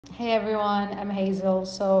Hey everyone, I'm Hazel.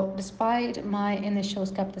 So, despite my initial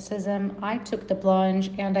skepticism, I took the plunge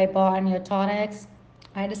and I bought Neotonics.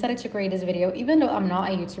 I decided to create this video, even though I'm not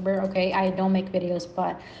a YouTuber, okay? I don't make videos,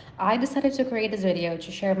 but I decided to create this video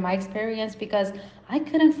to share my experience because I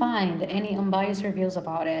couldn't find any unbiased reviews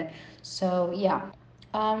about it. So, yeah.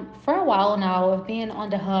 For a while now, I've been on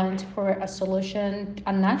the hunt for a solution,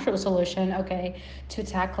 a natural solution, okay, to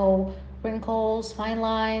tackle wrinkles, fine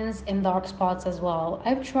lines, and dark spots as well.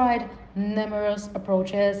 I've tried numerous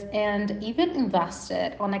approaches and even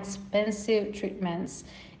invested on expensive treatments.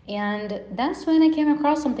 And that's when I came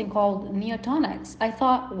across something called Neotonics. I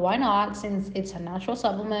thought, why not, since it's a natural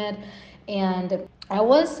supplement? And I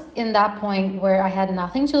was in that point where I had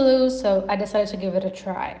nothing to lose, so I decided to give it a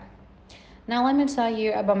try. Now, let me tell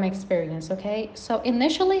you about my experience, okay? So,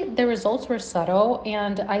 initially, the results were subtle,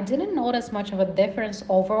 and I didn't notice much of a difference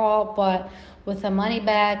overall, but with the money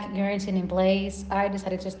back guaranteed in place, I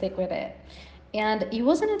decided to stick with it. And it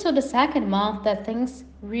wasn't until the second month that things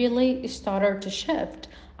really started to shift.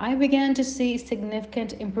 I began to see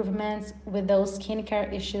significant improvements with those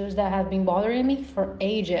skincare issues that have been bothering me for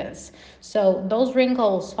ages. So, those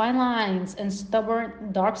wrinkles, fine lines, and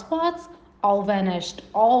stubborn dark spots all vanished,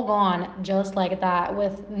 all gone, just like that,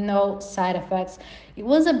 with no side effects. It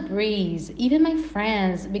was a breeze. Even my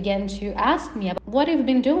friends began to ask me about what I've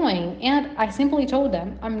been doing, and I simply told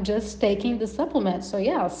them I'm just taking the supplement. So,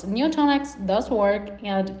 yes, Neotonics does work,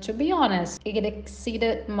 and to be honest, it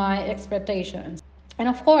exceeded my expectations. And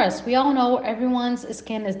of course, we all know everyone's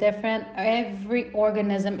skin is different, every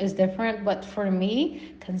organism is different, but for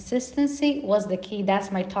me, consistency was the key. That's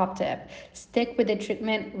my top tip. Stick with the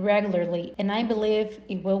treatment regularly, and I believe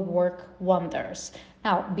it will work wonders.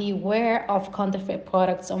 Now, beware of counterfeit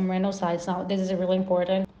products on random sites. Now, this is really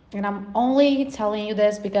important. And I'm only telling you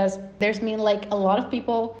this because there's been like a lot of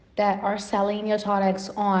people that are selling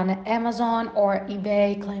Neotonics on Amazon or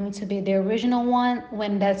eBay claiming to be the original one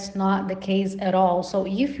when that's not the case at all. So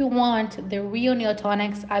if you want the real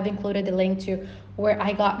Neotonics, I've included the link to where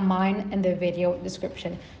I got mine in the video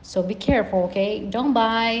description. So be careful, okay? Don't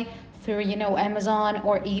buy through, Amazon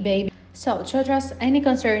or eBay. So, to address any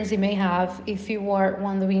concerns you may have, if you are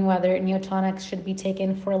wondering whether Neotonics should be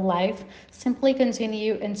taken for life, simply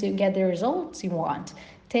continue until you get the results you want.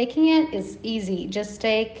 Taking it is easy. Just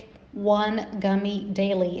take one gummy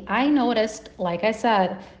daily. I noticed, like I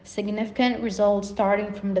said, significant results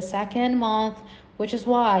starting from the second month, which is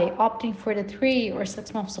why opting for the 3 or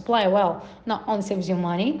 6 month supply, well, not only saves you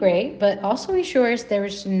money, great, but also ensures there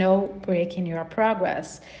is no break in your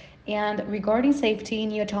progress. And regarding safety,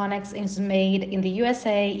 Neotonics is made in the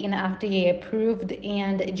USA in FDA approved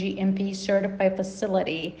and GMP certified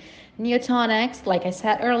facility. Neotonics, like I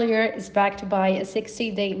said earlier, is backed by a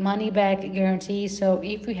 60-day money back guarantee. So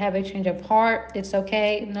if you have a change of heart, it's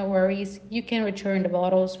okay, no worries. You can return the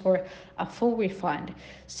bottles for a full refund.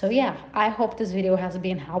 So yeah, I hope this video has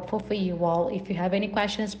been helpful for you all. If you have any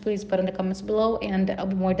questions, please put in the comments below and I'll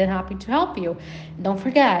be more than happy to help you. Don't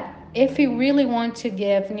forget, if you really want to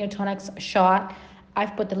give Neotonics a shot,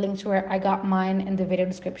 I've put the link to where I got mine in the video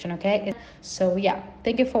description, okay? So yeah,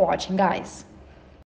 thank you for watching, guys.